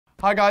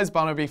Hi guys,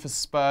 Barnaby for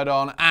Spurred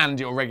On and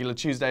your regular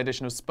Tuesday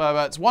edition of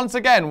Spurverts. Once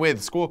again with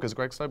Squawka's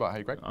Greg Stobart. How are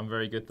you, Greg? I'm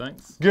very good,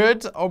 thanks.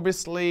 Good.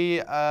 Obviously,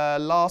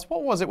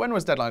 what was it? When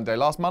was deadline day?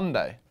 Last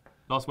Monday?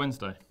 Last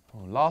Wednesday.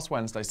 Oh, last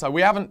Wednesday. So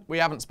we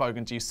haven't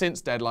spoken to you since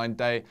deadline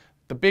day.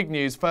 The big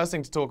news, first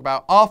thing to talk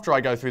about after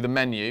I go through the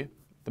menu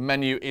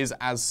is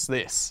as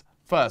this.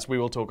 First, we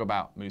will talk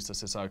about Moussa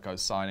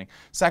Sissoko's signing.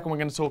 Second, we're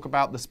going to talk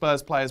about the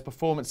Spurs players'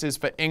 performances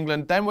for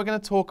England. Then we're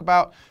going to talk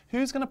about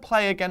who's going to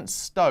play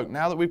against Stoke.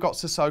 Now that we've got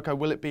Sissoko,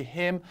 will it be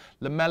him?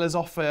 Lamella's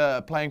off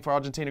playing for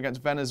Argentina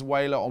against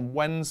Venezuela on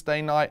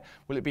Wednesday night.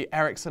 Will it be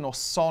Eriksen or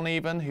Son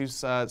even, who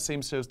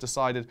seems to have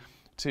decided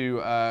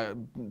to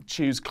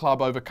choose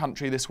club over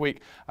country this week.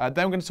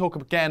 Then we're going to talk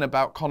again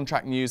about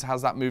contract news.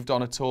 Has that moved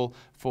on at all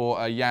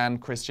for Jan,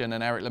 Christian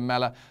and Eric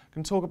Lamela? We're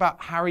going to talk about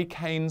Harry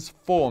Kane's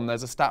form.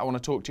 There's a stat I want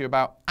to talk to you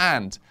about.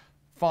 And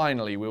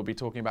finally, we'll be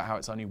talking about how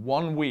it's only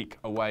 1 week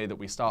away that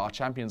we start our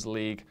Champions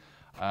League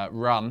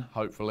run,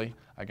 hopefully,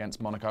 against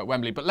Monaco at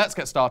Wembley. But let's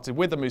get started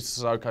with the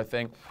Moussa Sissoko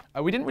thing.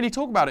 We didn't really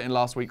talk about it in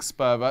last week's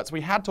Spurverts.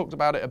 We had talked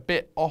about it a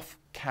bit off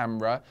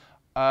camera.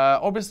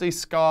 Obviously,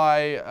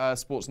 Sky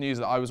Sports News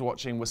that I was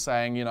watching was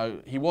saying, you know,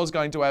 he was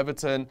going to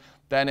Everton,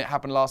 then it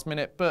happened last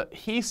minute, but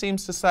he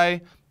seems to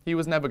say he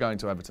was never going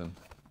to Everton.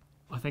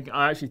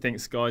 I actually think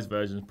Sky's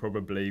version is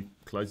probably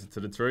closer to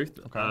the truth.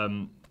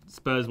 Okay.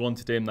 Spurs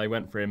wanted him, they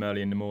went for him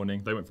early in the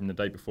morning. They went from the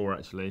day before,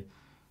 actually,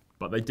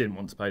 but they didn't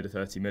want to pay the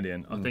 30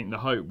 million. I think the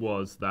hope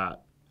was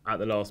that at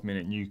the last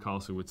minute,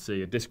 Newcastle would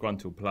see a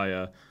disgruntled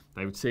player,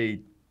 they would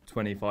see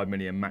 25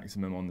 million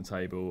maximum on the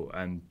table,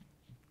 and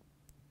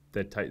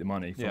they'd take the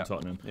money from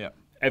Tottenham. Yeah.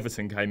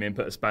 Everton came in,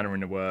 put a spanner in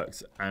the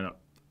works, and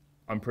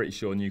I'm pretty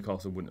sure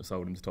Newcastle wouldn't have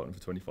sold him to Tottenham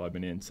for 25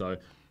 million. So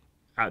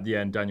at the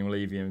end, Daniel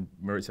Levy and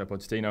Maurizio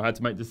Pochettino had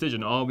to make the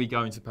decision, are we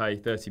going to pay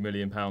 £30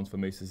 million for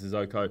Moussa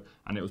Sissoko?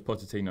 And it was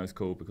Pochettino's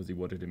call because he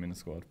wanted him in the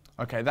squad.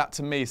 Okay, that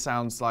to me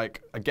sounds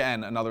like,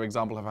 again, another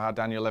example of how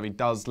Daniel Levy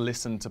does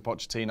listen to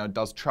Pochettino,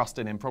 does trust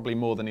in him, probably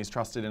more than he's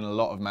trusted in a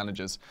lot of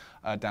managers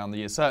down the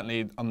years.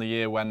 Certainly on the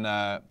year when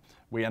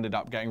we ended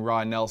up getting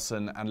Ryan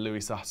Nelson and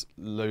Louis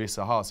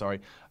Saha.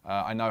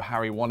 I know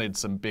Harry wanted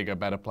some bigger,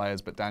 better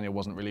players, but Daniel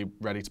wasn't really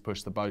ready to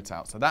push the boat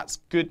out. So that's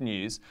good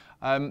news.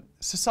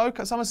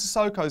 Sissoko, some of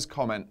Sissoko's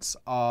comments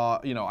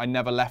are, you know, I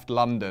never left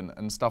London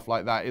and stuff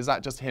like that. Is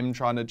that just him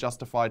trying to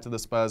justify to the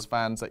Spurs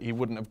fans that he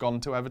wouldn't have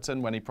gone to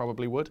Everton when he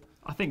probably would?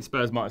 I think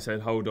Spurs might have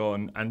said, hold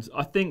on. And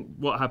I think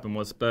what happened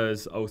was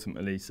Spurs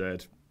ultimately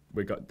said,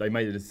 they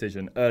made a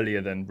decision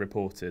earlier than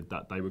reported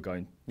that they were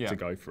going to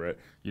go for it.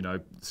 You know,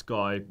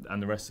 Sky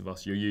and the rest of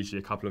us, you're usually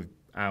a couple of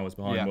hours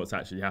behind what's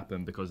actually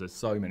happened because there's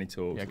so many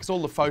talks. Yeah, because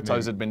all the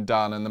photos had been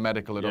done and the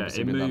medical had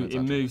obviously been done.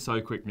 It moved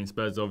so quickly, and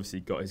Spurs obviously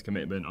got his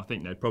commitment. I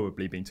think they'd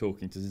probably been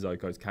talking to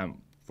Sissoko's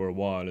camp for a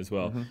while as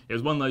well. It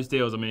was one of those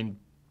deals, I mean,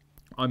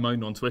 I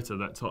moaned on Twitter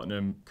that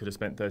Tottenham could have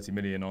spent 30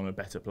 million on a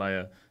better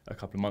player a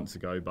couple of months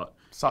ago, but...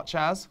 Such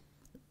as?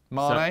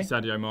 Mane?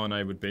 Sadio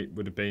Mane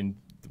would have been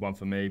the one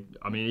for me.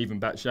 I mean, even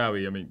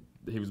Batshuayi, I mean,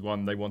 he was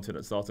one they wanted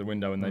at the start of the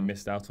window and they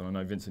missed out on. I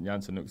know Vincent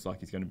Janssen looks like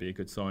he's going to be a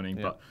good signing,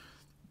 but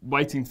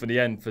waiting for the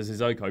end for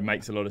Sissoko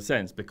makes a lot of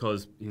sense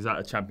because he's at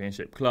a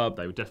championship club,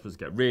 they were desperate to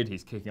get rid,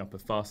 he's kicking up a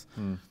fuss.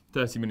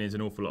 30 million is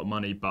an awful lot of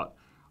money, but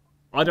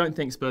I don't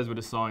think Spurs would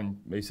have signed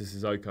Moussa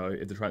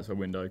Sissoko if the transfer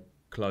window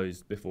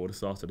closed before the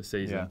start of the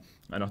season.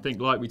 And I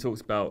think, like we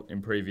talked about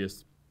in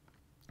previous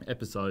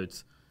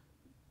episodes,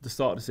 the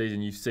start of the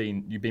season,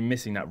 you've been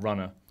missing that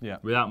runner.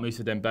 Without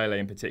Moussa Dembele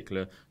in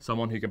particular,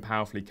 someone who can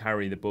powerfully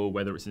carry the ball,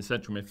 whether it's in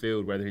central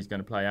midfield, whether he's going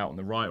to play out on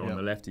the right or on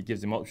the left. He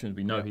gives him options.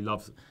 We know he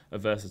loves a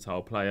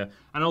versatile player.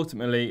 And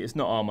ultimately, it's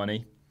not our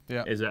money,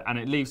 is it? And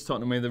it leaves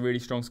Tottenham with a really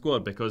strong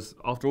squad because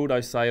after all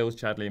those sales,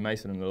 Chadley and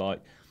Mason and the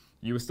like,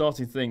 you were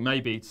starting to think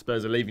maybe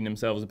Spurs are leaving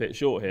themselves a bit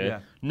short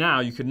here.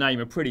 Now you could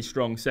name a pretty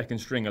strong second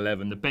string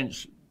 11. The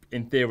bench,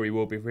 in theory,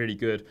 will be really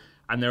good.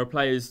 And there are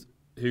players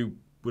who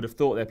would have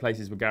thought their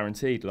places were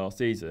guaranteed last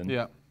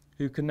season,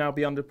 who can now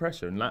be under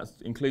pressure. And that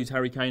includes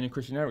Harry Kane and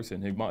Christian Eriksen,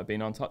 who might have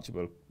been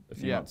untouchable a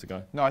few months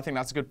ago. No, I think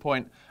that's a good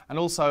point. And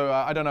also,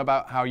 I don't know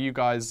about how you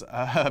guys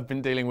have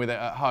been dealing with it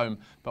at home,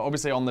 but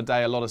obviously on the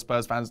day, a lot of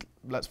Spurs fans,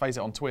 let's face it,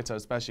 on Twitter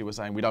especially, were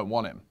saying we don't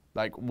want him.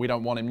 Like, we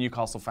don't want him.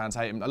 Newcastle fans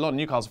hate him. A lot of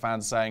Newcastle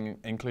fans saying,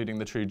 including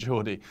the true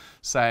Geordie,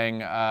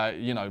 saying,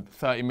 you know,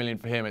 30 million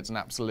for him, it's an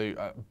absolute,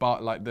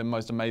 like the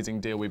most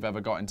amazing deal we've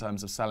ever got in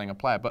terms of selling a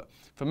player. But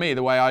for me,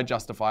 the way I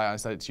justify it, I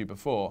said it to you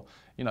before,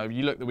 you know,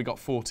 you look that we got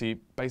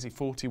basically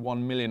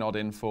 41 million odd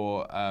in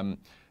for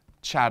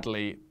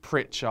Chadley,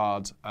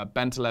 Pritchard,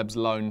 Bentaleb's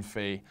loan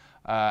fee,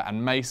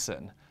 and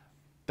Mason,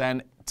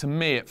 then to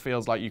me it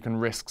feels like you can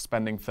risk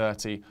spending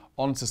 30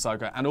 on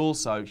Sissoko. And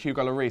also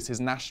Hugo Lloris, his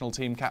national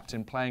team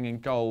captain, playing in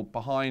goal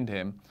behind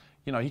him.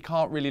 You know, he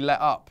can't really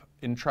let up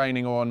in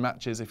training or on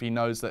matches if he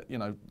knows that, you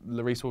know,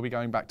 Lloris will be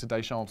going back to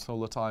Deschamps all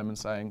the time and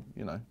saying,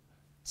 you know,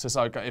 if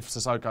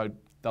Sissoko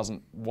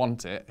doesn't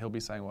want it, he'll be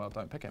saying, well,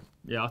 don't pick him.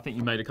 Yeah, I think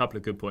you made a couple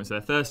of good points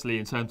there. Firstly,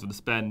 in terms of the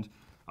spend,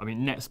 I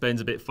mean, net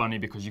spend's a bit funny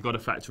because you've got to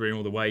factor in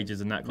all the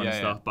wages and that kind of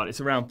stuff, but it's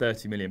around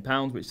 £30 million,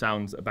 which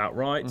sounds about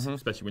right,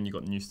 especially when you've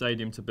got the new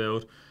stadium to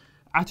build.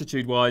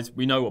 Attitude-wise,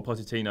 we know what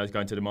Pochettino is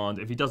going to demand.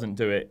 If he doesn't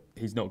do it,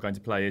 he's not going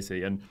to play, is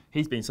he? And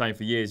he's been saying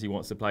for years he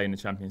wants to play in the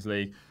Champions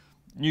League.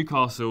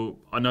 Newcastle,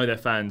 I know their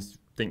fans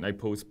think they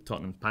pulled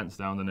Tottenham's pants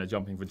down and they're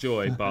jumping for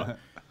joy, but,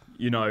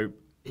 you know,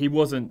 he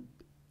wasn't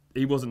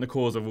the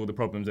cause of all the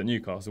problems at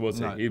Newcastle, was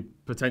he? No. He was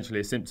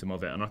potentially a symptom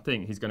of it, and I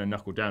think he's going to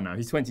knuckle down now.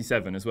 He's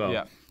 27 as well.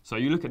 Yeah. So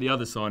you look at the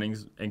other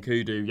signings,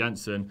 Nkudu,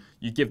 Janssen,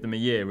 you give them a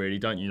year, really,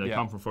 don't you? They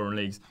come from foreign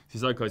leagues.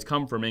 Sissoko's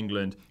come from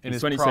England.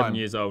 He's 27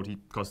 years old. He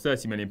costs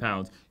 £30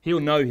 million. He'll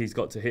know he's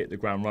got to hit the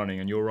ground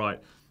running, and you're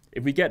right.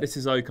 If we get the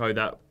Sissoko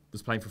that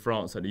was playing for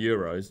France at the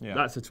Euros,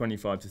 that's a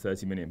 25 to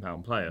 £30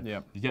 million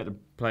player. You get the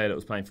player that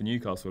was playing for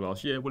Newcastle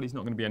last year, well, he's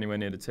not going to be anywhere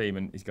near the team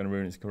and he's going to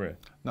ruin his career.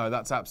 No,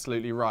 that's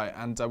absolutely right.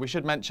 And we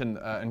should mention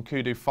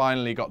Nkudu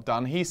finally got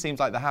done. He seems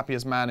like the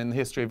happiest man in the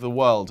history of the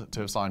world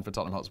to have signed for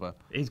Tottenham Hotspur.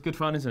 He's good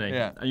fun, isn't he?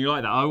 Yeah. And you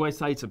like that. I always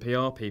say to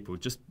PR people,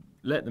 just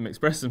let them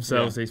express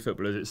themselves, these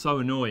footballers. It's so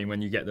annoying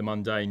when you get the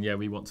mundane,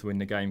 we want to win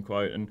the game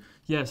quote. And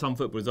some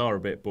footballers are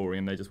a bit boring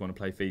and they just want to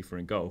play FIFA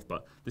and golf.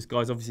 But this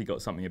guy's obviously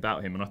got something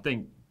about him. And I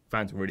think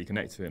fans will really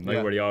connect to him. They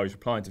already are. He's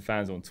replying to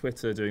fans on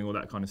Twitter, doing all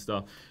that kind of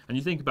stuff. And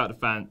you think about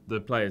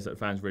the players that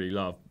fans really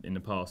love in the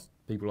past,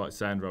 people like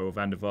Sandro or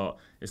Van der Vaart.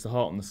 It's the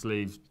heart on the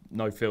sleeves,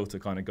 no filter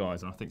kind of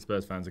guys. And I think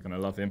Spurs fans are going to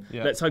love him.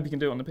 Let's hope he can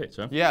do it on the pitch,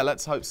 huh? Yeah,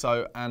 let's hope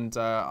so. And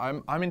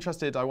I'm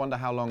interested. I wonder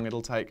how long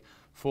it'll take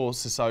for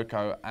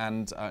Sissoko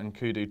and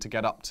Nkudu to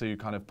get up to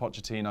kind of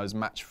Pochettino's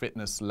match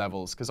fitness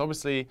levels. Because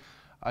obviously,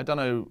 I don't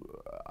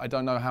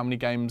know how many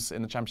games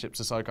in the Championship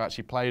Sissoko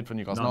actually played for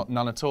Newcastle.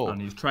 None at all. And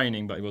he was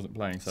training, but he wasn't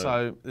playing.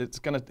 So he's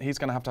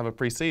gonna have to have a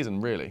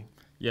pre-season, really.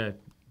 Yeah.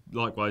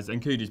 Likewise,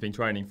 Nkudu's been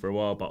training for a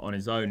while, but on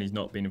his own, he's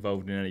not been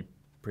involved in any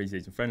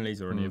pre-season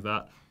friendlies or any of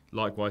that.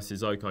 Likewise,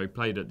 Sissoko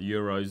played at the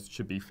Euros,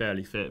 should be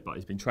fairly fit, but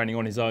he's been training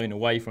on his own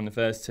away from the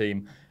first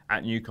team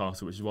at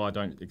Newcastle, which is why I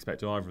don't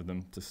expect either of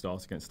them to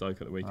start against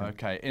Stoke at the weekend.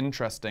 Okay,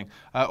 interesting.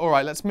 All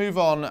right, let's move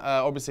on.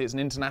 Obviously, it's an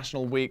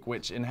international week,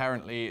 which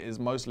inherently is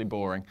mostly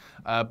boring.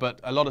 But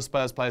a lot of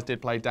Spurs players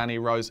did play. Danny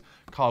Rose,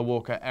 Kyle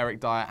Walker,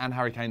 Eric Dyer and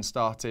Harry Kane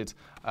started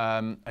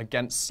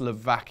against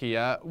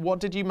Slovakia. What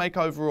did you make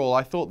overall?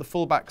 I thought the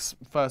fullbacks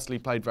firstly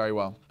played very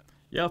well.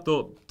 Yeah, I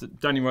thought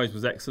Danny Rose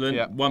was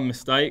excellent. One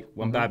mistake,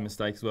 one bad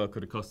mistake as well,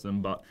 could have cost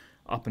them, but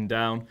up and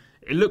down.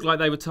 It looked like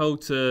they were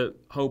told to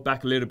hold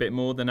back a little bit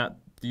more than at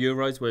the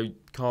Euros, where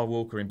Kyle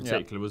Walker in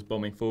particular was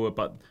bombing forward,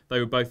 but they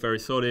were both very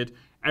solid.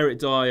 Eric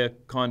Dyer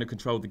kind of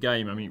controlled the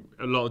game. I mean,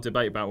 a lot of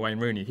debate about Wayne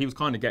Rooney. He was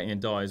kind of getting in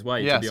Dyer's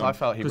way. Yes, to be honest, I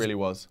felt he really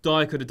was.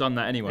 Dyer could have done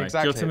that anyway.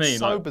 Exactly. Do you know what I mean?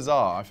 It's so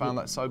bizarre. I found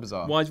that so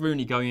bizarre. Why is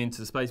Rooney going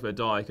into the space where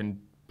Dyer can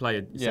play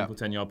a simple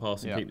 10-yard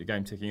pass and keep the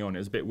game ticking on? It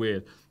was a bit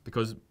weird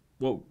because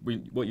what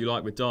you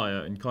like with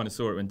Dyer, and you kind of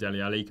saw it when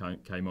Dele Alli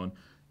came on,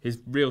 his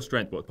real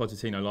strength, what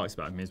Pochettino likes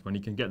about him, is when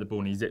he can get the ball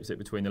and he zips it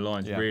between the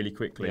lines really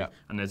quickly.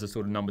 And there's a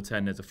sort of number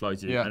 10, there's a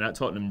floaty. And at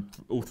Tottenham,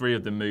 all three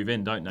of them move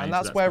in, don't they? And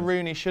that's where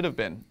Rooney should have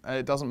been.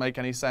 It doesn't make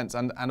any sense.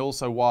 And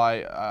also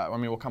why, I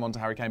mean, we'll come on to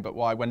Harry Kane, but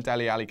why when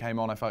Dele Alli came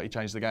on, I felt he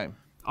changed the game.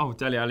 Oh,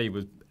 Dele Alli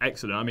was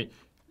excellent. I mean,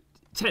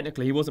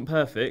 technically he wasn't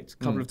perfect. A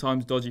couple of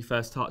times dodgy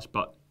first touch,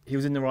 but he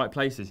was in the right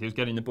places. He was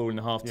getting the ball in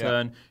the half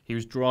turn. He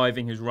was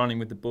driving. He was running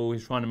with the ball. He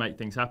was trying to make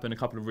things happen. A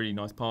couple of really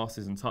nice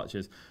passes and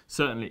touches.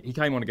 Certainly, he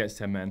came on against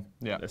 10 men.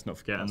 Let's not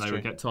forget. That's and they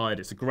would get tired.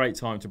 It's a great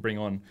time to bring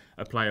on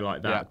a player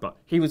like that. But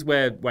he was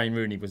where Wayne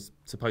Rooney was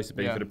supposed to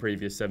be for the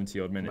previous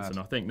 70-odd minutes. And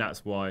I think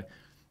that's why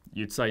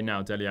you'd say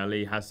now Dele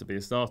Alli has to be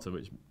a starter,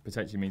 which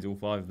potentially means all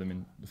five of them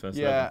in the first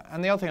 11.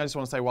 And the other thing I just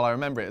want to say while I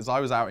remember it is I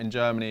was out in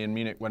Germany, in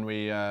Munich, when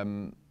we,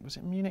 was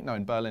it Munich? No,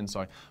 in Berlin,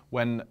 sorry,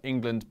 when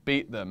England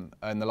beat them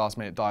in the last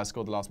minute. Dyer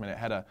scored the last minute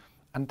header.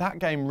 And that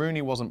game,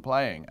 Rooney wasn't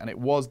playing, and it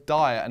was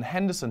Dyer and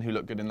Henderson who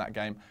looked good in that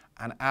game,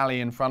 and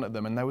Ali in front of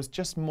them, and there was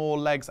just more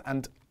legs.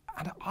 And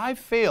I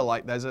feel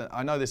like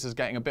I know this is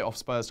getting a bit off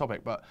Spurs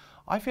topic, but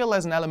I feel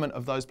there's an element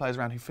of those players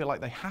around who feel like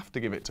they have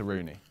to give it to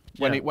Rooney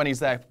when he's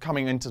there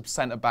coming into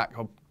centre-back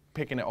or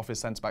picking it off his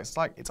centre-backs. It's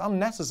like, it's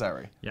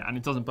unnecessary. Yeah, and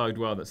it doesn't bode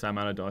well that Sam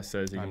Allardyce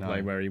says he can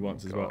play where he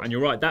wants as well. And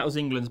you're right, that was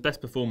England's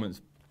best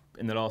performance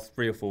in the last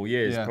 3 or 4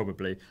 years,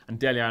 probably. And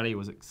Dele Alli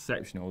was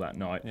exceptional that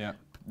night.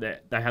 They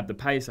had the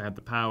pace, they had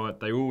the power,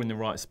 they were all in the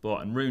right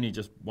spot, and Rooney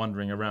just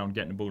wandering around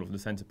getting the ball off the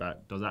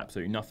centre-back does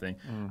absolutely nothing.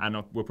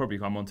 And we'll probably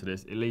come on to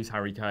this, it leaves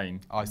Harry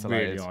Kane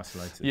really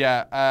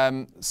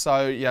isolated.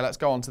 So let's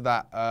go on to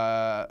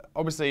that.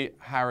 Obviously,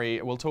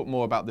 Harry, we'll talk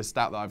more about this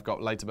stat that I've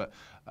got later, but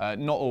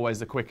not always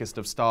the quickest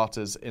of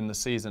starters in the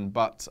season,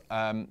 but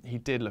he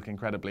did look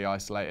incredibly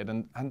isolated,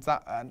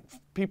 and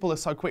people are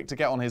so quick to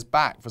get on his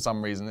back for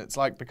some reason. It's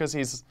like because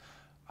he's,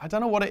 I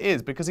don't know what it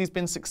is, because he's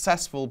been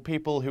successful,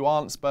 people who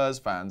aren't Spurs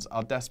fans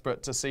are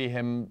desperate to see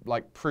him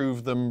like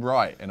prove them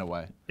right in a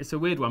way. It's a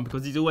weird one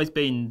because he's always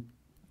been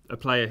a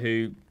player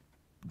who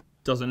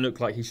doesn't look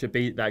like he should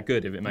be that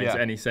good, if it makes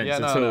any sense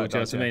at all. No, Do you know what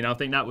does, I mean? I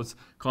think that was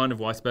kind of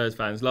why Spurs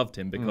fans loved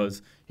him,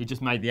 because he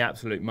just made the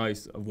absolute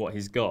most of what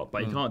he's got.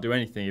 But he can't do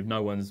anything if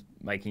no one's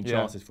making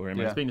chances for him.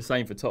 And it's been the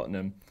same for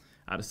Tottenham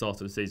at the start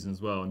of the season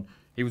as well. And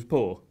he was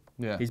poor.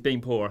 Yeah. He's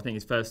been poor. I think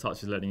his first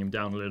touch is letting him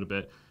down a little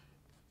bit.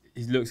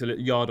 He looks a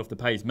little yard off the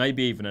pace,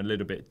 maybe even a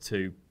little bit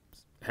too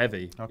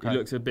heavy. Okay. He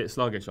looks a bit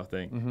sluggish, I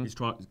think. He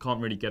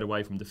can't really get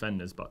away from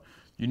defenders. But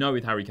you know,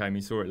 with Harry Kane,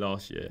 we saw it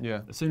last year.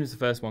 Yeah. As soon as the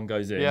first one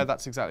goes in,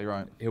 that's exactly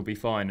right. he'll be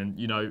fine. And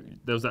you know,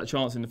 there was that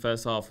chance in the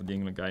first half of the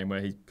England game where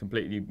he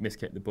completely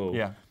miskicked the ball.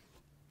 Yeah.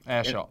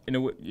 Air shot.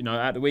 You know,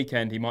 at the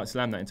weekend he might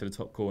slam that into the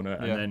top corner,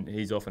 and then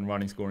he's off and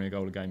running, scoring a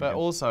goal a game. But again.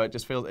 also, it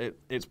just feels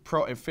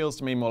it feels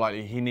to me more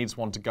likely he needs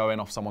one to go in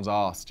off someone's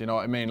arse. Do you know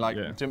what I mean? Like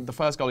the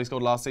first goal he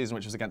scored last season,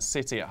 which was against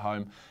City at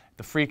home.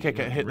 The free kick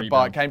hit the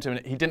bar, it came to him,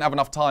 and he didn't have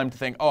enough time to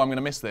think, oh, I'm going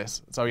to miss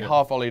this. So he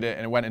half volleyed it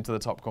and it went into the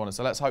top corner.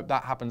 So let's hope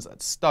that happens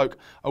at Stoke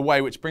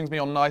away, which brings me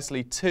on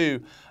nicely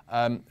to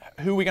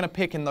who are we going to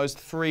pick in those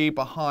three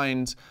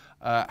behind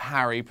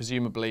Harry,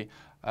 presumably,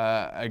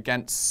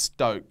 against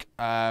Stoke.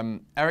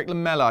 Eric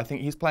Lamela, I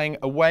think he's playing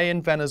away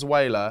in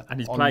Venezuela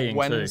and he's on playing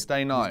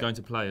Wednesday night. He's going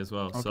to play as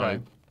well. Okay. So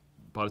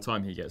by the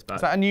time he gets back.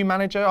 Is that a new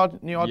manager,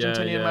 new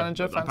Argentinian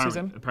manager? Fancies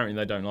him? Apparently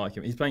they don't like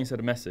him. He's playing instead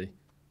of Messi.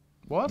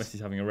 What? Messi's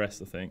having a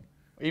rest, I think.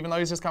 Even though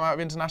he's just come out of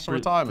international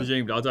retirement?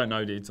 Presumably, I don't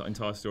know the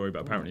entire story, but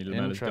apparently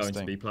Lamela's going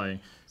to be playing.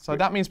 So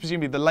that means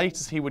presumably the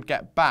latest he would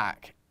get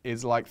back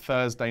is like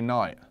Thursday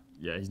night.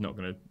 Yeah, he's not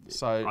going to.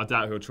 So I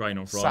doubt he'll train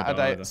on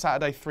Friday.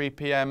 Saturday 3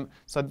 p.m.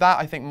 So that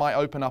I think might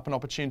open up an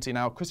opportunity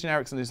now. Christian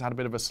Eriksen has had a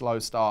bit of a slow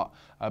start,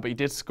 but he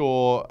did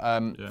score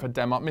for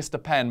Denmark. Missed a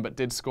pen, but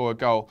did score a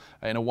goal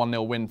in a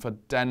 1-0 win for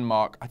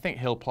Denmark. I think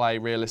he'll play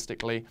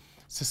realistically.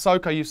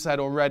 Sissoko, you've said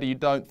already you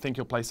don't think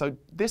he'll play. So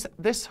this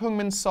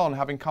Heung-min Son,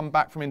 having come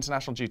back from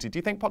international duty, do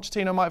you think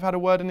Pochettino might have had a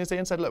word in his ear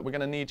and said, look, we're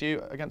going to need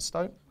you against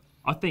Stoke?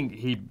 I think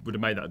he would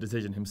have made that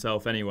decision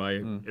himself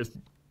anyway. It was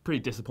pretty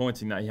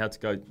disappointing that he had to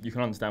go. You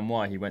can understand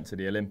why he went to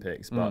the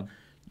Olympics, but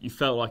you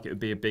felt like it would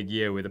be a big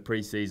year with a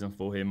pre-season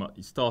for him.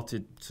 He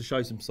started to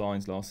show some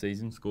signs last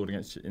season, scored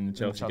in the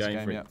Chelsea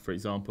game, for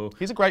example.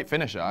 He's a great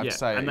finisher, I have to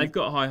say. And they've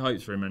got high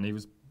hopes for him, and he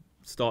was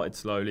started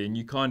slowly. And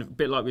you kind of, a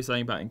bit like we were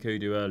saying about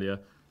Nkudu earlier,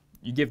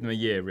 you give them a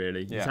year,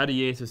 really. He's had a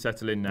year to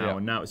settle in now,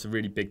 and now it's a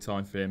really big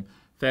time for him.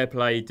 Fair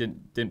play,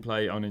 didn't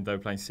play. I mean, they were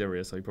playing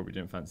Syria, so he probably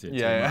didn't fancy it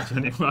too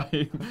much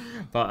anyway.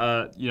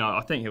 But you know,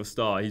 I think he'll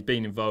start. He's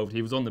been involved.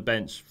 He was on the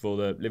bench for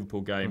the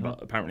Liverpool game,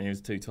 but apparently he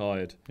was too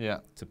tired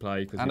to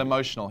play. And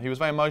emotional. He was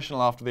very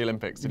emotional after the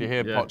Olympics. Did you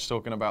hear Poch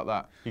talking about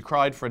that? He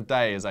cried for a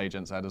day, his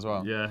agent said as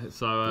well. Yeah,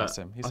 so bless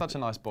him. He's such a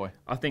nice boy.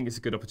 I think it's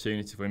a good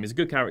opportunity for him. He's a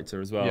good character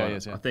as well. Yeah, he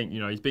is, I think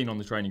he's been on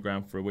the training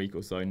ground for a week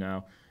or so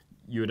now.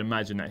 You would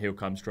imagine that he'll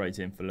come straight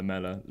in for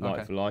Lamela,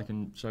 for like,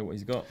 and show what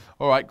he's got.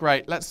 All right,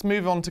 great. Let's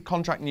move on to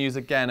contract news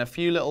again. A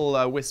few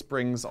little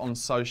whisperings on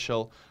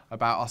social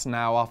about us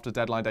now after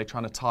deadline day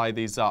trying to tie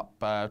these up.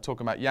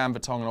 Talking about Jan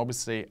Vertonghen,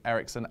 obviously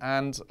Eriksen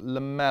and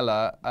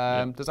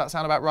Lamela. Does that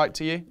sound about right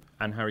to you?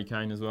 And Harry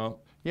Kane as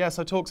well. Yeah,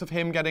 so talks of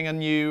him getting a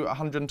new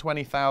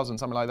 120,000,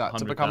 something like that,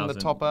 to become the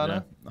top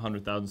earner? Yeah,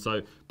 100,000.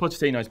 So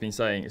Pochettino's been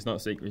saying, it's not a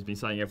secret, he's been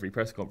saying every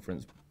press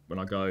conference when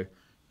I go,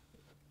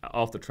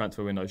 after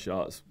transfer window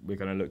shuts, we're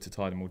going to look to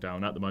tie them all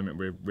down. At the moment,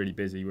 we're really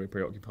busy, we're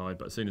preoccupied,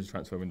 but as soon as the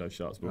transfer window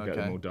shuts, we'll get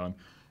them all done.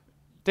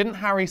 Didn't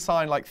Harry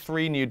sign like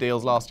 3 new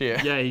deals last year?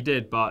 Yeah, he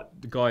did, but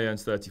the guy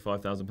earns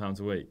 £35,000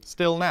 a week.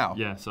 Still now?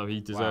 Yeah, so he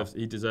deserves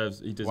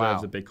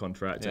a big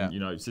contract. And you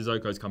know,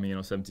 Sissoko's coming in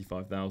on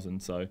 75,000,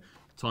 so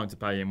time to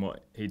pay him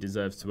what he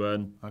deserves to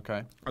earn.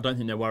 Okay. I don't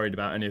think they're worried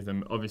about any of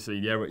them. Obviously,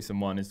 the Eriksen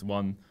one is the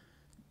one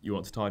you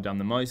want to tie down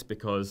the most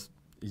because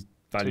his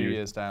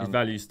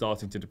value's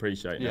starting to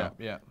depreciate now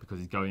because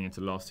he's going into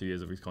the last 2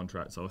 years of his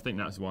contract. So I think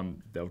that's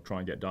one they'll try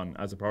and get done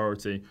as a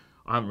priority.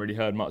 I haven't really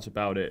heard much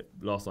about it.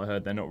 Last I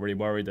heard, they're not really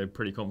worried. They're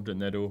pretty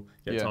confident they'd all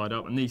get tied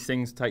up. And these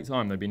things take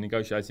time. They've been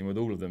negotiating with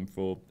all of them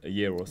for a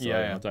year or so.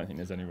 I don't think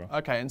there's any rush.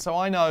 Okay, and so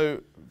I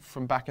know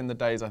from back in the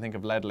days, I think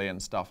of Ledley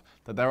and stuff,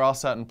 that there are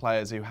certain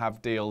players who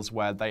have deals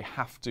where they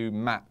have to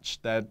match,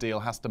 their deal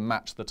has to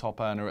match the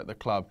top earner at the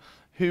club.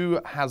 Who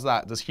has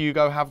that? Does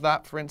Hugo have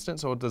that, for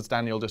instance, or does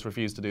Daniel just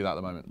refuse to do that at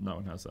the moment? No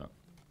one has that.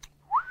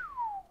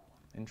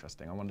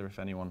 Interesting. I wonder if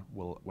anyone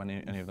will, when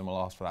any of them will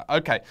ask for that.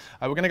 Okay,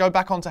 we're going to go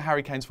back onto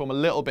Harry Kane's form a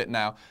little bit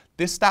now.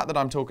 This stat that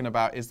I'm talking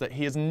about is that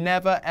he has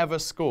never ever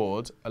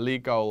scored a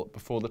league goal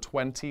before the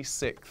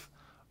 26th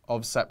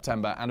of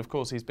September, and of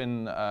course he's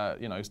been,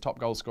 his top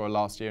goal scorer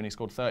last year, and he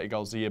scored 30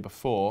 goals the year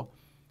before.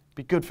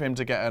 Be good for him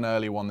to get an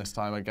early one this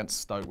time against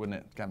Stoke, wouldn't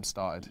it? Get him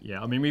started.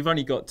 Yeah, I mean, we've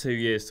only got 2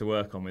 years to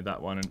work on with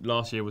that one, and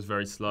last year was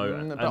very slow.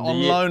 But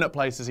on loan at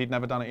places, he'd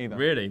never done it either.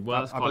 Really?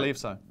 Well, I believe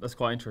so. That's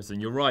quite interesting.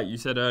 You're right. You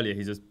said earlier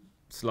he's a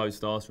slow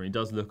starter, and he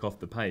does look off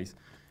the pace.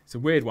 It's a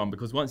weird one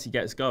because once he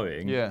gets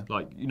going, the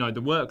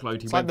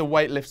workload... It's like the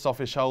weight lifts off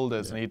his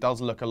shoulders, and he does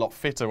look a lot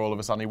fitter all of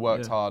a sudden. He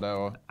works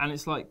harder. And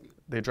it's like...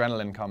 The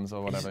adrenaline comes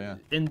or whatever,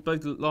 In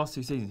both the last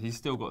 2 seasons, he's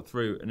still got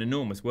through an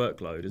enormous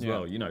workload as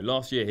well. You know,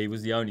 last year he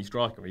was the only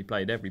striker. He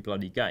played every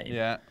bloody game.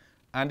 Yeah.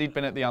 And he'd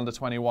been at the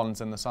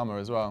under-21s in the summer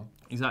as well.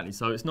 Exactly.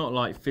 So it's not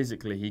like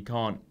physically he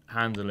can't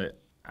handle it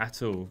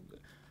at all.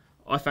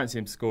 I fancy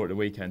him to score at the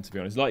weekend, to be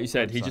honest. Like you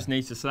said, he just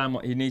needs to slam.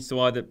 He needs to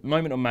either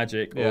moment on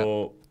magic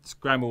or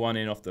scramble one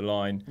in off the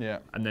line,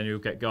 and then he'll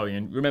get going.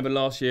 And remember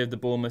last year, the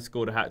Bournemouth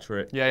scored a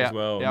hat-trick as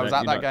well. Yeah, I was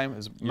at that game. It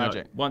was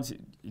magic. Once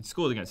he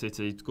scored against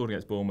City, he scored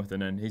against Bournemouth,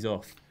 and then he's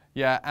off.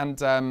 Yeah,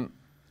 and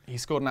he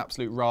scored an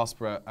absolute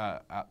rasper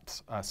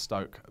at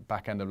Stoke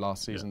back end of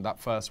last season. Yeah. That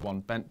first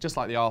one, bent just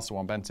like the Arsenal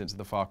one, bent into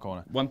the far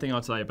corner. One thing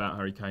I'd say about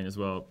Harry Kane as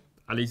well,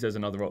 at least there's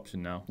another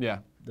option now. Yeah.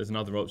 There's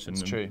another option.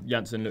 It's true.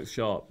 Janssen looks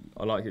sharp.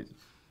 I like it.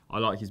 I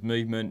like his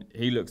movement.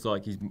 He looks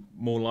like he's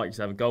more likely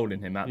to have a goal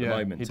in him at the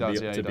moment,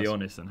 to be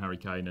honest, than Harry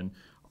Kane. And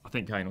I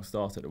think Kane will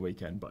start at the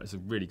weekend, but it's a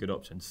really good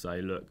option to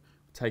say, look,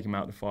 take him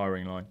out the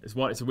firing line. It's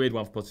a weird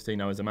one for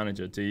Pochettino as a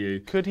manager.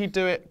 Could he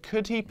do it?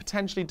 Could he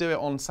potentially do it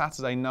on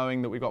Saturday,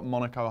 knowing that we've got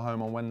Monaco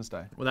home on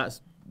Wednesday? Well,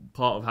 that's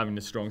part of having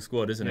a strong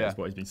squad, isn't it? That's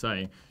what he's been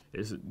saying.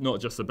 It's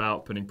not just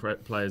about putting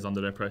players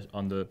under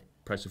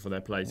pressure for their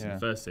place in the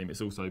first team.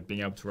 It's also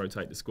being able to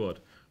rotate the squad,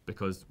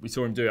 because we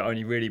saw him do it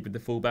only really with the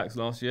fullbacks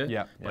last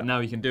year. But now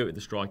he can do it with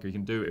the striker. He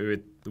can do it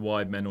with the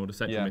wide men or the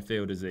central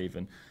midfielders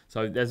even.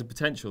 So there's a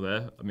potential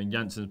there. I mean,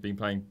 Janssen's been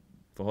playing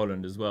for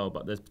Holland as well,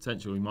 but there's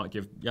potential he might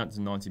give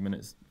Janssen 90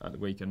 minutes at the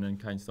weekend, and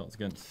then Kane starts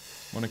against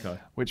Monaco.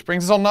 Which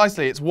brings us on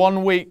nicely. It's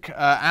 1 week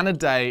and a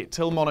day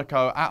till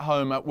Monaco at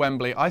home at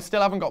Wembley. I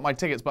still haven't got my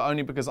tickets, but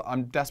only because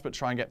I'm desperate to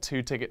try and get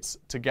 2 tickets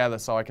together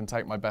so I can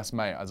take my best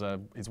mate as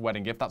his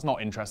wedding gift. That's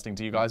not interesting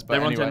to you guys, but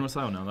they're on general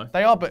sale now, though.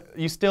 They are, but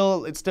it's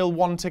still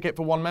 1 ticket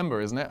for 1 member,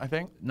 isn't it? I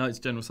think. No, it's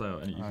general sale.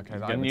 And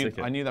I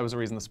knew there was a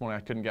reason this morning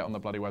I couldn't get on the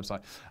bloody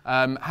website.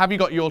 Have you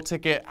got your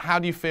ticket? How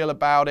do you feel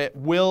about it?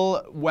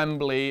 Will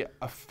Wembley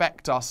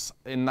affect us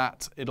in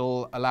that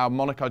it'll allow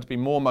Monaco to be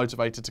more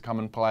motivated to come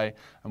and play,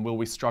 and will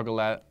we struggle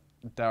there,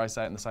 dare I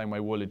say it, in the same way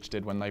Woolwich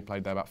did when they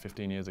played there about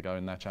 15 years ago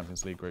in their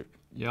Champions League group?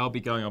 Yeah, I'll be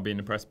in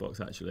the press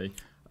box actually.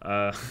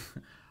 I'm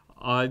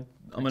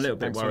a little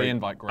bit worried. For the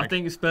invite, Greg. I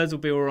think Spurs will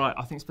be all right.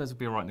 I think Spurs will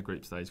be all right in the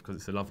group stage because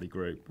it's a lovely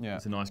group. Yeah.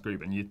 It's a nice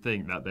group, and you'd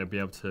think that they'll be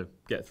able to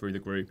get through the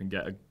group and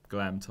get a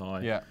glam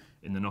tie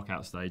in the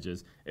knockout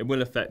stages. It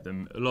will affect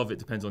them. A lot of it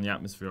depends on the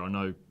atmosphere. I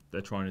know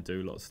they're trying to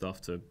do a lot of stuff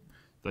to.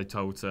 They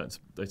told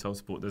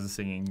support there's a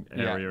singing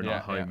area in our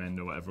home end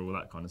or whatever, all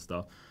that kind of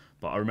stuff.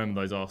 But I remember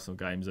those Arsenal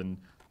games, and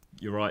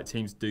you're right,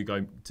 teams do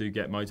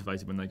get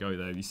motivated when they go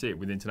there. You see it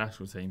with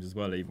international teams as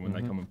well, even when they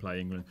come and play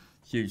England.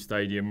 Huge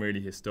stadium, really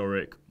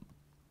historic.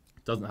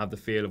 Doesn't have the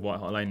feel of White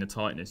Hart Lane, the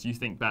tightness. You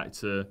think back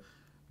to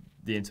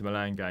the Inter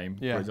Milan game,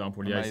 for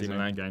example, the AC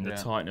Milan game, the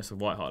tightness of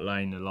White Hart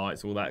Lane, the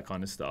lights, all that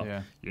kind of stuff.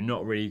 You're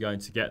not really going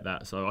to get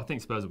that. So I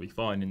think Spurs will be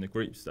fine in the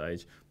group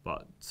stage,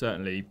 but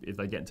certainly if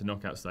they get into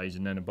knockout stage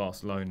and then a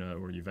Barcelona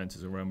or a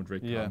Juventus or Real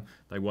Madrid come,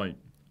 they won't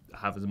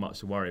have as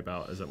much to worry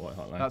about as at White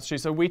Hart Lane. That's true.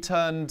 So we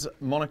turned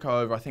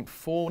Monaco over, I think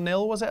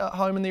 4-0 was it at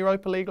home in the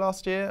Europa League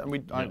last year, and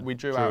we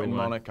drew out in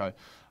Monaco.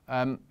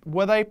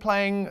 Were they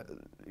playing?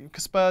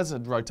 Because Spurs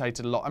had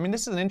rotated a lot. I mean,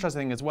 this is an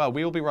interesting thing as well.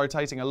 We will be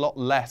rotating a lot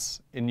less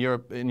in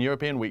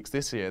European weeks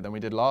this year than we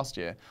did last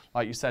year.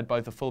 Like you said,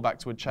 both the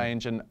fullbacks would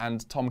change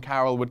and Tom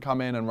Carroll would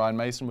come in and Ryan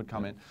Mason would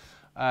come in.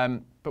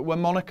 But were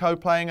Monaco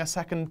playing a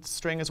second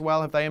string as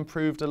well? Have they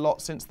improved a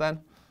lot since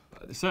then?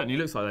 It certainly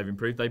looks like they've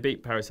improved. They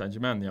beat Paris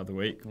Saint-Germain the other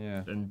week.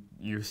 And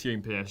you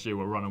assume PSG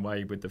will run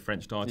away with the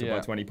French title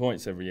by 20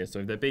 points every year. So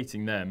if they're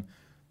beating them,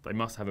 they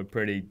must have a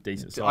pretty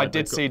decent side. I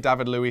did see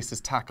David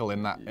Luiz's tackle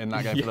in that game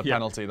for the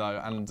penalty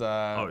though, and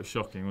it was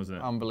shocking, wasn't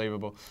it?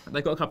 Unbelievable.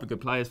 They've got a couple of good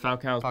players.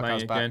 Falcao's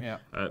playing again.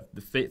 The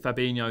fit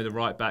Fabinho, the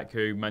right back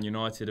who Man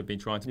United have been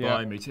trying to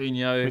buy.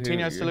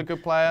 Moutinho's still a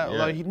good player,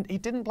 although he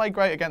didn't play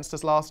great against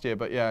us last year.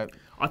 But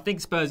I think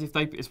Spurs,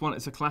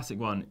 it's a classic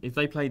one. If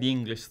they play the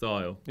English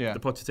style, the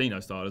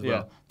Pochettino style as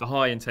well, the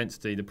high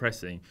intensity, the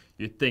pressing,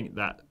 you'd think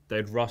that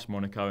they'd rush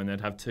Monaco and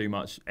they'd have too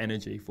much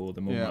energy for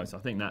them almost. I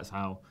think that's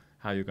how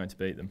you're going to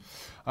beat them.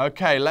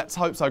 Okay, let's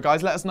hope so,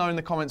 guys. Let us know in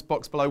the comments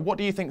box below. What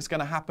do you think is going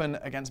to happen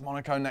against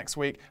Monaco next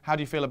week? How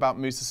do you feel about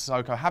Moussa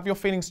Sissoko? Have your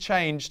feelings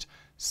changed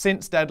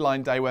since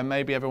deadline day, where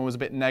maybe everyone was a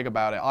bit neg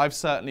about it? I've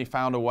certainly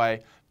found a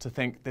way to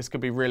think this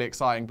could be really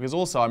exciting, because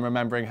also I'm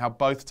remembering how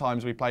both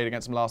times we played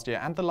against him last year,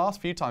 and the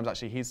last few times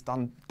actually, he's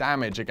done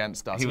damage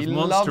against us. He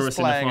loves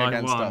playing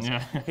against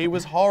us. He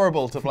was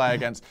horrible to play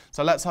against.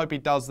 So let's hope he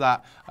does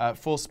that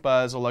for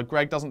Spurs, although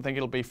Greg doesn't think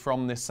it'll be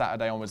from this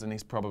Saturday onwards, and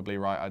he's probably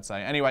right, I'd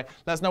say. Anyway,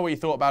 let us know what you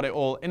thought about it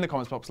all in the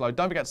comments box below.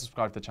 Don't forget to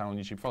subscribe to the channel on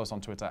YouTube. Follow us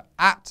on Twitter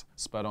at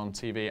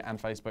SpurredOnTV and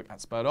Facebook at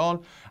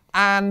SpurredOn.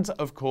 And,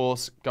 of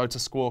course, go to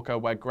Squawka,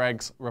 where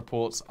Greg's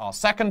reports are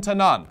second to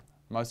none.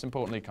 Most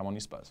importantly, come on you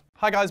Spurs.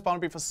 Hi guys,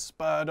 Barnaby for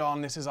Spurred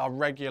On. This is our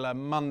regular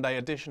Monday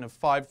edition of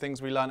 5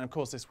 Things We Learned. And of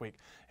course this week,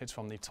 it's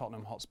from the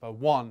Tottenham Hotspur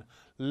 1,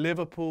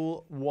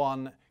 Liverpool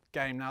 1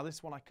 game. Now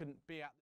this one I couldn't be at.